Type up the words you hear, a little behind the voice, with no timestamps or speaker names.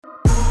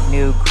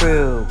New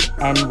crew,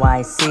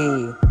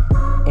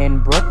 NYC, in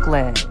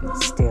Brooklyn,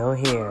 still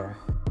here.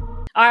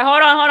 All right,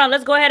 hold on.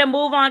 Let's go ahead and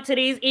move on to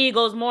these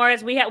Eagles,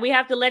 Morris. We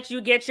have to let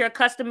you get your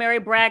customary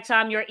brag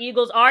time. Your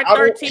Eagles are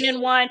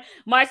 13-1.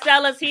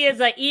 Marcellus, he is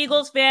an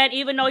Eagles fan,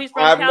 even though he's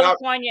from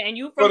California and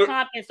you from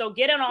Compton. So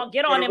get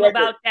on him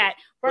about that.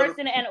 First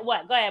and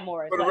what? Go ahead,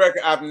 Morris. For the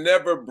record, I've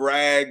never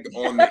bragged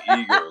on the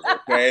Eagles.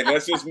 Okay,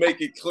 let's just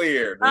make it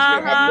clear.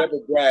 I've never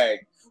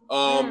bragged.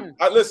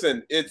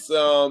 Listen, it's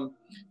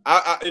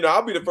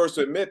I'll be the first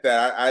to admit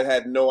that I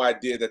had no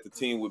idea that the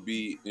team would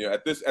be,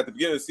 at the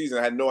beginning of the season,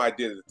 I had no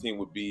idea that the team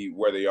would be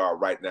where they are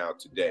right now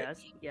today.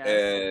 Yes.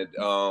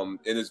 And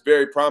it's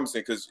very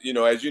promising because,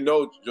 as you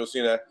know,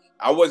 Josina,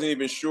 I wasn't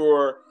even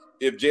sure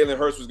if Jalen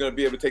Hurts was going to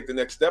be able to take the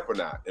next step or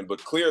not.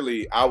 But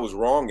clearly I was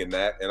wrong in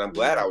that. And I'm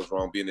glad I was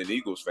wrong being an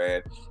Eagles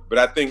fan. But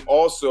I think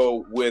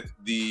also with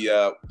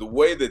the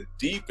way the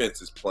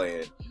defense is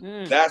playing,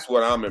 that's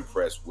what I'm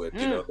impressed with.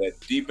 That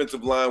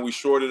defensive line, we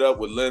shorted up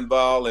with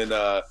Linval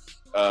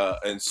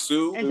and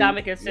Sue. And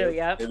Dominic Sue,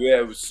 yeah. And we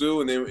have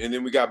Sue, and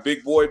then we got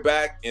Big Boy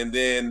back. And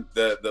then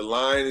the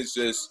line is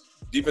just,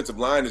 defensive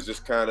line is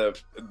just kind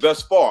of,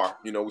 thus far,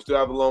 we still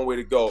have a long way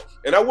to go.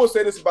 And I will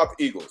say this about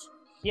the Eagles.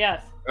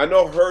 Yes. I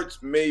know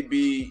Hurts may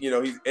be,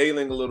 he's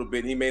ailing a little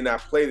bit. He may not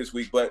play this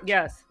week, but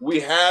we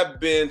have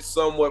been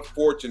somewhat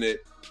fortunate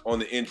on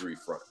the injury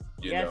front.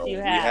 We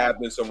have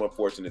been somewhat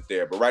fortunate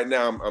there. But right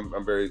now,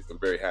 I'm very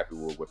happy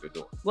with what they're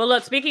doing. Well,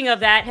 look, speaking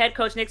of that, head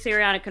coach Nick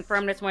Sirianni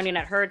confirmed this morning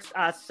that Hurts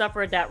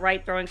suffered that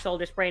right throwing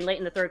shoulder sprain late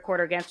in the third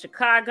quarter against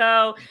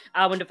Chicago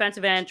when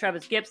defensive end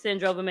Travis Gibson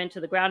drove him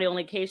into the ground. The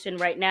only indication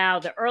right now,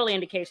 the early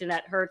indication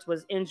that Hurts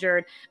was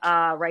injured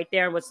right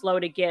there and was slow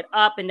to get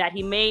up and that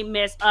he may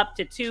miss up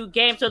to 2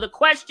 games. So the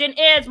question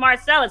is,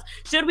 Marcellus,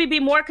 should we be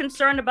more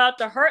concerned about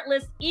the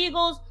hurtless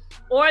Eagles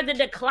or the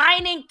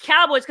declining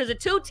Cowboys? Because the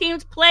two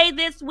teams play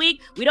this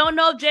week. We don't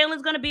know if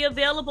Jalen's going to be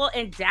available.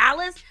 And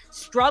Dallas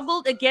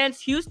struggled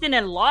against Houston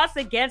and lost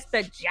against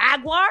the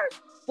Jaguars,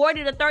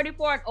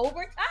 40-34 in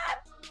overtime.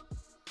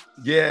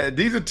 Yeah,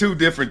 these are two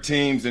different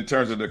teams in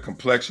terms of the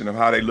complexion of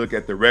how they look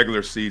at the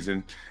regular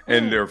season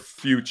and their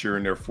future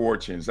and their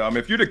fortunes.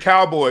 If you're the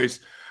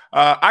Cowboys,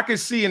 I can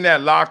see in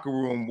that locker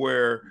room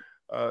where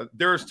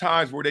there's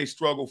times where they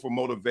struggle for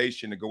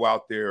motivation to go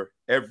out there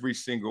every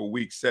single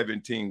week,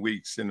 17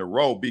 weeks in a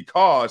row,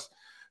 because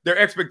their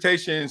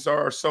expectations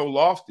are so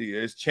lofty.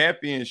 There's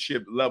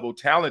championship level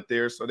talent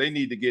there, so they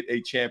need to get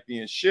a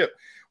championship.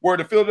 Where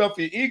the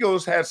Philadelphia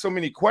Eagles had so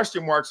many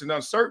question marks and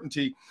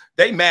uncertainty,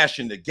 they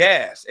mashing the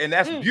gas, and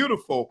that's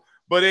beautiful.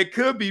 But it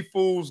could be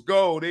fool's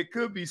gold. It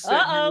could be setting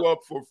you up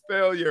for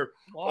failure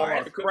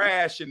or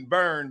crash and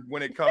burn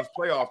when it comes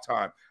playoff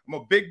time. I'm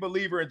a big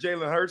believer in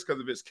Jalen Hurts because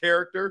of his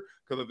character,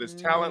 because of his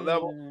talent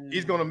level.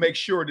 He's going to make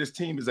sure this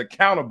team is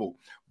accountable.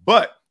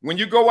 But when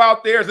you go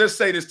out there, let's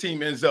say this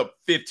team ends up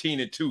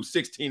 15-2,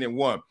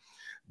 16-1.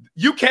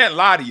 You can't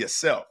lie to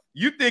yourself.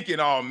 You're thinking,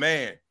 oh,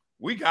 man,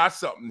 we got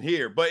something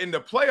here. But in the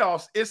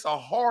playoffs, it's a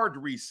hard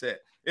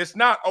reset. It's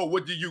not, oh,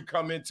 what do you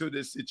come into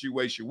this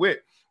situation with?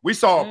 We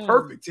saw a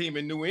perfect team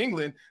in New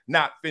England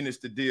not finish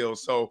the deal.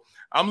 So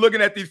I'm looking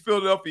at these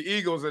Philadelphia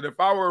Eagles, and if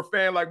I were a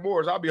fan like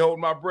Morris, I'd be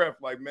holding my breath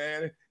like,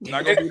 man, it's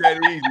not going to be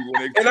that easy.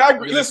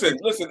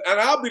 Listen, and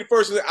I'll be the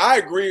first to say, I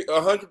agree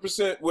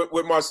 100%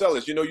 with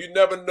Marcellus. You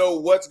never know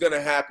what's going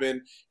to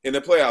happen in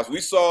the playoffs.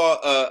 We saw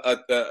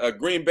a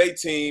Green Bay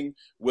team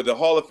with a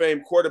Hall of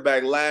Fame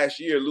quarterback last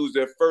year lose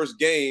their first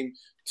game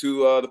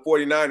to the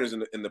 49ers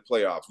in the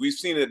playoffs. We've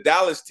seen a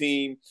Dallas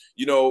team,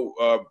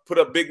 put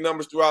up big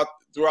numbers throughout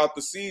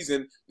the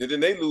season, and then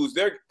they lose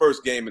their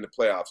first game in the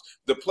playoffs.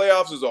 The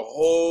playoffs is a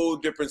whole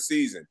different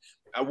season.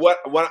 And what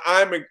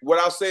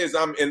I'll say is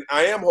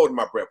I am holding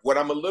my breath. What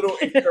I'm a little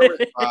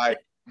encouraged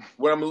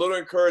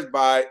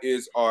by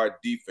is our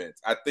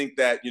defense. I think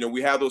that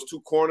we have those two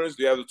corners.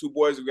 We have the two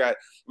boys.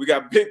 We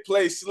got big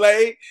play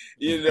Slay,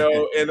 and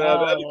the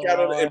other cat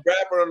and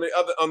Bradford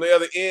on the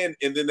other end,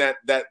 and then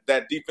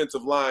that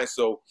defensive line.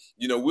 So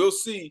we'll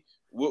see.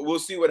 We'll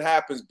see what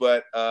happens.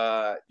 But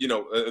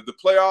the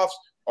playoffs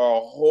are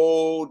a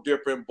whole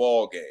different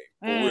ball game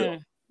for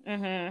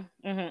real.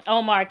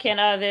 Omar, can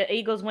the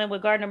Eagles win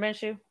with Gardner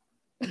Minshew?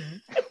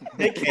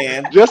 They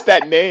can. Just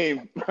that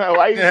name.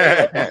 Why you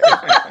say that?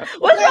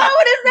 What's wrong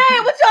with his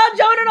name? What y'all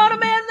joning on a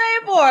man's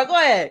name for? Go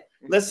ahead.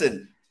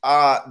 Listen,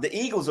 the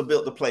Eagles are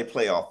built to play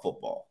playoff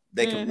football.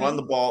 They can run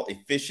the ball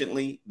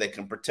efficiently. They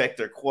can protect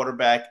their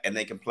quarterback, and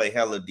they can play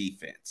hella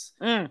defense.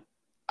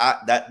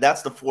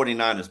 That's the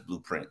 49ers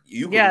blueprint.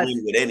 You can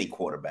win with any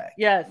quarterback.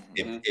 Yes.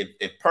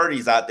 If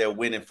Purdy's out there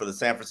winning for the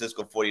San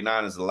Francisco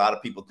 49ers, a lot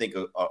of people think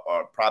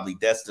are probably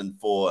destined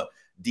for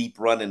deep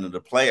run into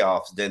the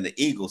playoffs, then the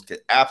Eagles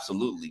could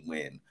absolutely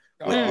win.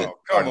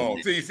 Come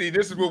on. See,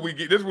 this is what we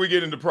get. This is where we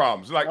get into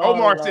problems. Like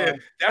Omar said,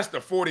 that's the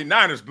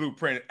 49ers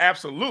blueprint.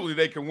 Absolutely,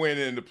 they can win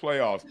in the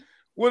playoffs.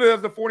 What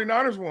has the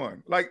 49ers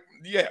won? Like,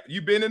 yeah,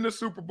 you've been in the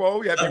Super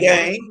Bowl. You have been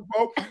in the Super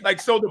Bowl. Like,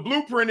 so the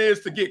blueprint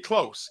is to get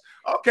close.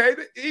 Okay,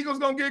 the Eagles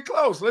going to get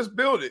close. Let's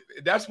build it.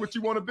 That's what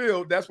you want to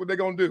build. That's what they're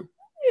going to do.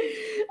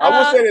 I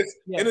will say this.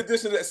 In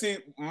addition to that, see,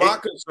 my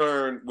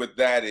concern with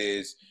that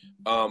is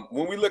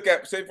when we look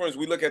at, say, for instance,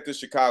 we look at the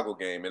Chicago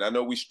game, and I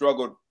know we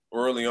struggled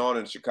early on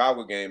in the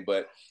Chicago game,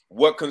 but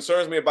what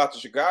concerns me about the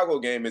Chicago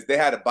game is they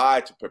had a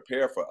bye to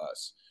prepare for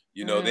us.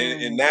 You know,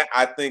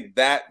 I think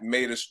that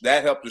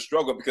helped us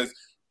struggle because,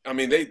 I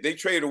mean, they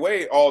traded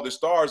away all the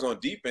stars on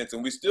defense,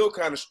 and we still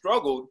kind of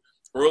struggled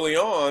early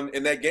on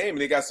in that game,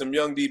 and they got some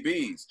young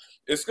DBs.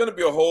 It's going to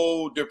be a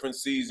whole different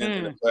season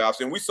in the playoffs,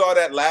 and we saw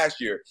that last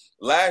year.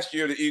 Last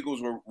year, the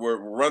Eagles were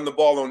run the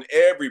ball on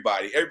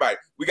everybody.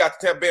 We got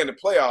to Tampa Bay in the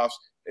playoffs,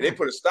 and they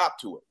put a stop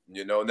to it.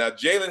 You know, now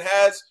Jalen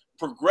has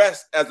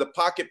progressed as a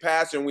pocket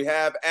passer, and we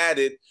have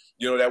added,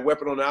 you know, that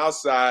weapon on the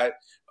outside.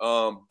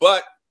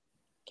 But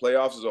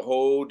playoffs is a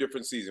whole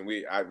different season.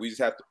 We just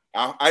have to.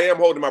 I am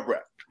holding my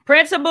breath.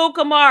 Prince Abu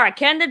Kamara,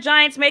 can the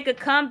Giants make a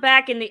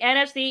comeback in the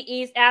NFC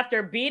East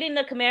after beating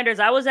the Commanders?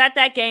 I was at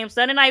that game,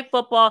 Sunday Night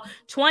Football,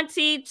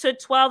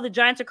 20-12. The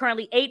Giants are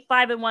currently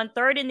 8-5-1,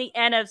 third in the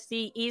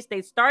NFC East.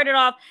 They started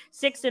off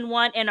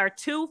 6-1 and are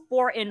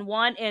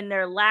 2-4-1 in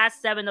their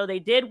last 7, though they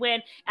did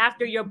win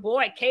after your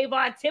boy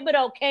Kayvon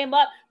Thibodeau came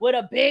up with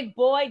a big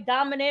boy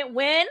dominant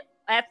win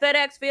at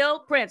FedEx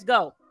Field. Prince,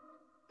 go.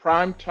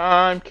 Prime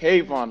time,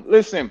 Kayvon.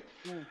 Listen,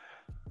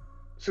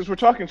 since we're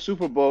talking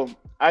Super Bowl,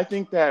 I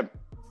think that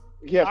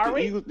yes,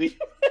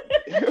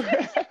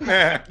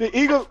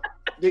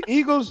 the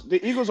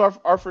Eagles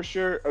are for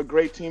sure a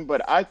great team,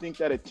 but I think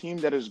that a team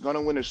that is going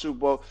to win a Super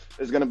Bowl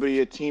is going to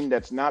be a team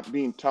that's not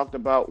being talked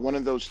about. One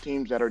of those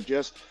teams that are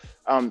just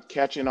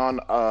catching on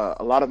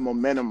a lot of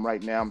momentum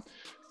right now,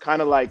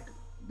 kind of like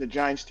the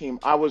Giants team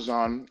I was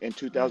on in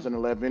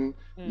 2011,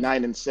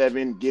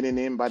 9-7, getting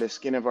in by the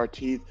skin of our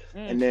teeth,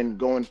 and then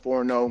going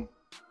 4-0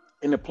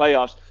 in the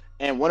playoffs.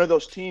 And one of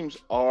those teams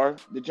are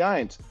the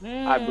Giants,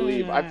 I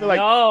believe. I feel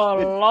like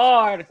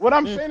Lord. What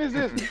I'm saying is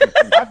this.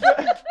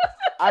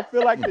 I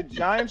feel like the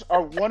Giants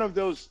are one of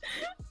those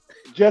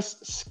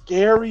just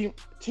scary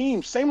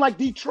teams. Same like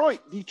Detroit.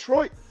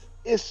 Detroit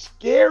is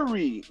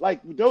scary.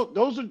 Like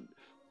those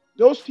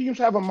teams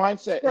have a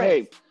mindset.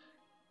 Right. Hey,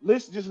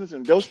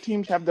 listen. Those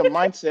teams have the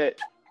mindset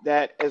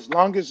that as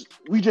long as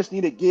we just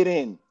need to get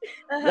in.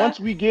 Once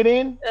we get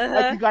in,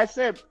 like you guys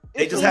said,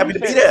 they just happy to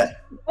be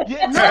there.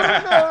 Yeah,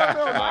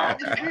 no.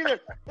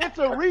 It's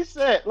a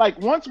reset. Like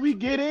once we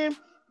get in,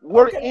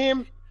 we're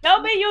in.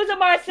 Don't be using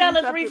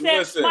Marcella's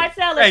reset.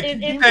 Marcella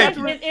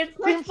is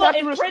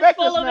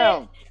principle of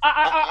it.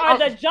 Are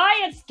the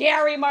Giants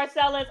scary,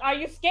 Marcellus? Are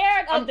you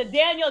scared of the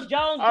Daniel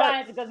Jones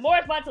Giants? Because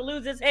Moore's about to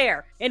lose his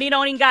hair, and he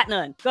don't even got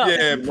none. Go.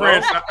 Yeah,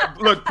 Prince.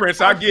 Look, Prince,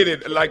 I get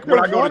it. Like when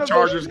I go to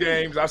Chargers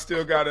games, I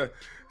still gotta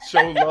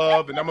show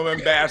love, and I'm an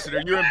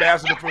ambassador. You're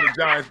ambassador for the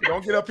Giants, but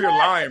don't get up here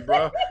lying,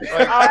 bro.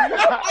 Like, and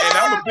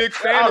I'm a big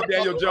fan of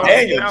Daniel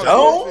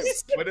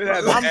Jones. But it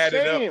hasn't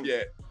added up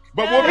yet.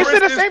 But what they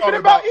said the same thing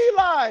about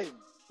Eli.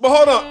 But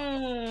hold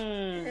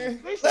on.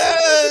 They said the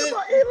same thing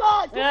about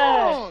Eli. Come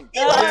on.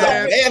 Eli's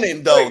a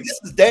man, though. This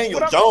is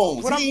Daniel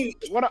Jones.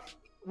 What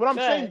I'm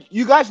saying,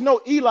 you guys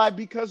know Eli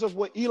because of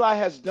what Eli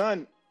has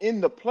done in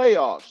the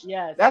playoffs.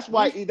 Yes. That's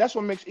what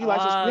makes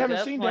Eli. We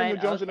haven't seen Daniel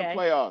Jones in the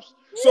playoffs.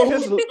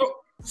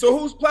 So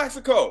who's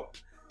Plaxico?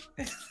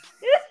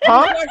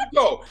 Huh?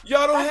 Plaxico?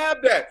 Y'all don't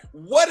have that.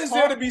 What is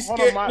there to be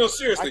scared? No,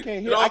 seriously. I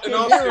can't hear him.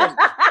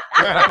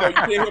 I know you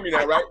can't hear me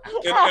now, right?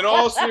 In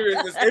all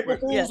seriousness, April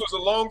Fools was a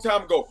long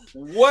time ago.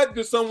 What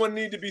does someone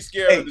need to be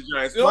scared of the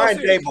Giants? Brian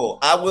Daboll,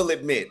 I will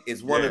admit,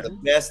 is one of the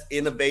best,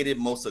 innovative,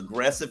 most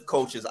aggressive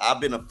coaches.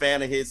 I've been a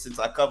fan of his since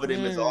I covered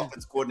him as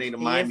offense coordinator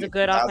in Miami. He's a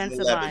good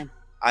offensive line.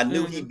 I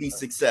knew he'd be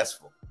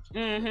successful.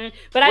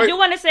 But I do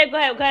want to say, go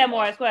ahead,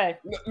 Morris. Go ahead.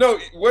 No,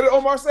 what did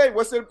Omar say?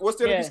 What's there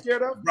to be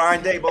scared of?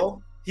 Brian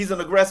Daboll. He's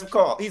an aggressive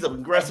call. He's an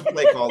aggressive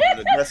play caller.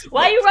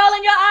 Why are you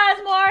rolling your eyes,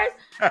 Morris?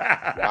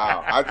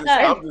 Wow.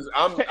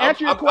 To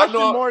answer your question,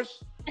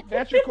 Morris. To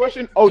answer your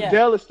question,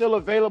 Odell is still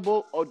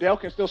available. Odell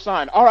can still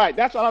sign. All right,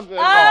 that's all I'm saying.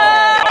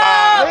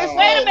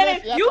 Wait a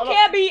minute. You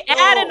can't be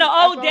adding the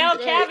Odell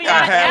caveat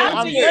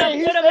after you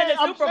put him in the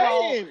Super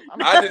Bowl.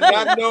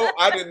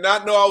 I did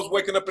not know I was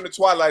waking up in the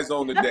Twilight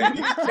Zone today.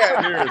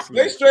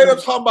 They straight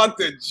up talking about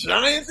the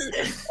Giants.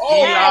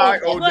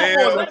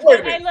 Odell.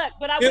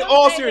 In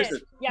all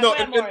seriousness. In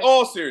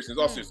all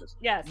seriousness.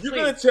 Yes. You're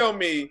going to tell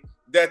me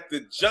that the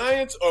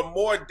Giants are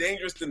more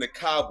dangerous than the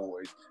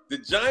Cowboys. The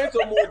Giants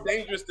are more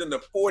dangerous than the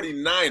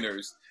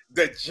 49ers.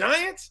 The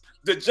Giants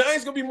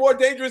going to be more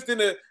dangerous than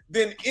the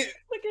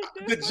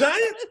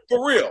Giants?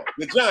 For real,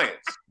 the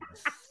Giants.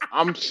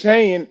 I'm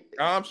saying.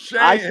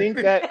 I think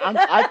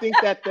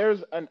that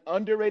there's an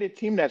underrated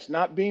team that's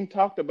not being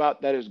talked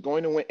about that is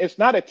going to win. It's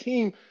not a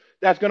team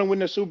that's going to win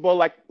the Super Bowl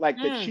like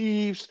the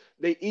Chiefs,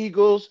 the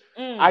Eagles.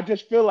 I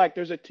just feel like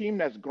there's a team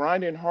that's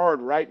grinding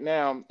hard right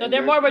now. So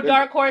they're more of a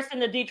dark horse than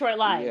the Detroit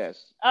Lions.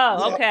 Yes.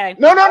 Oh, okay.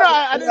 No.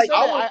 I didn't say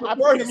that. I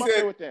put them up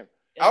there with them.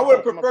 I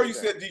would prefer you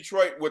said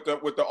Detroit with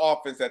the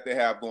offense that they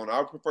have going on. I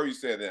would prefer you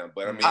said them,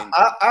 but I mean,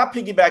 I'll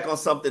piggyback on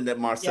something that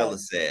Marcella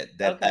said.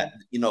 That the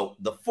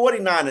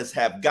 49ers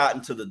have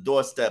gotten to the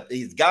doorstep.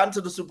 He's gotten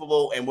to the Super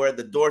Bowl and we're at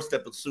the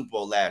doorstep of the Super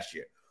Bowl last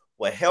year.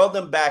 What held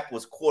them back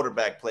was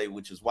quarterback play,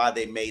 which is why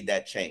they made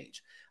that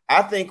change.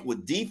 I think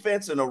with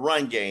defense and a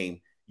run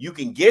game, you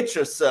can get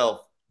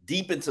yourself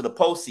deep into the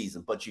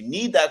postseason, but you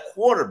need that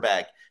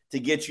quarterback to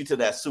get you to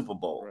that Super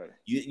Bowl. Right.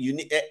 You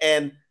need,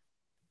 and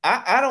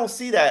I don't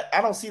see that.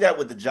 I don't see that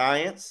with the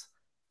Giants.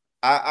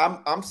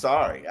 I'm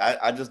sorry.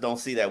 I just don't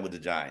see that with the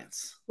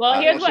Giants. Well,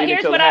 here's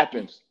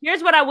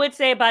what I would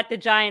say about the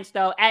Giants,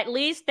 though. At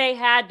least they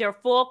had their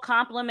full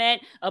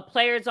complement of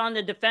players on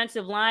the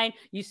defensive line.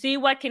 You see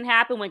what can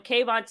happen when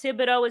Kayvon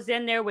Thibodeau is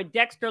in there, with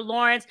Dexter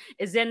Lawrence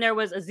is in there,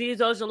 was Azeez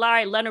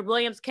Ojulari. Leonard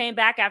Williams came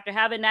back after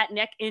having that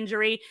neck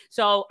injury.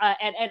 So,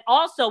 and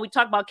also we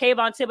talk about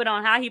Kayvon Thibodeau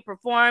and how he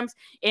performs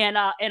in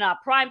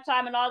prime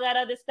time and all that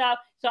other stuff.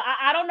 So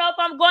I don't know if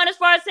I'm going as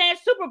far as saying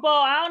Super Bowl.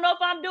 I don't know if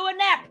I'm doing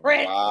that,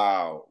 Prince.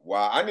 Wow.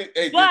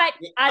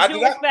 I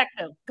do respect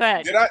him. Go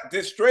ahead.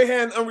 Did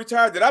Strahan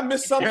unretire? Did I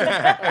miss something? Did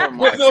I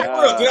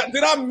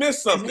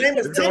miss something?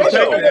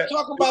 They're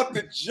talking about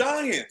the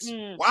Giants.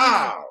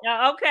 Wow.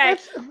 Okay.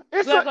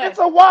 It's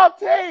a wild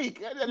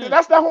take.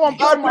 That's not who I'm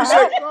talking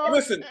about.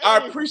 Listen,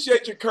 I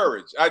appreciate your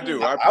courage. I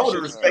do. I would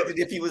have respected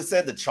if he would have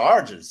said the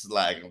Chargers,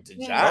 like the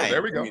Giants.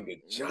 There we go.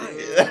 The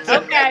Giants.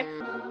 Okay.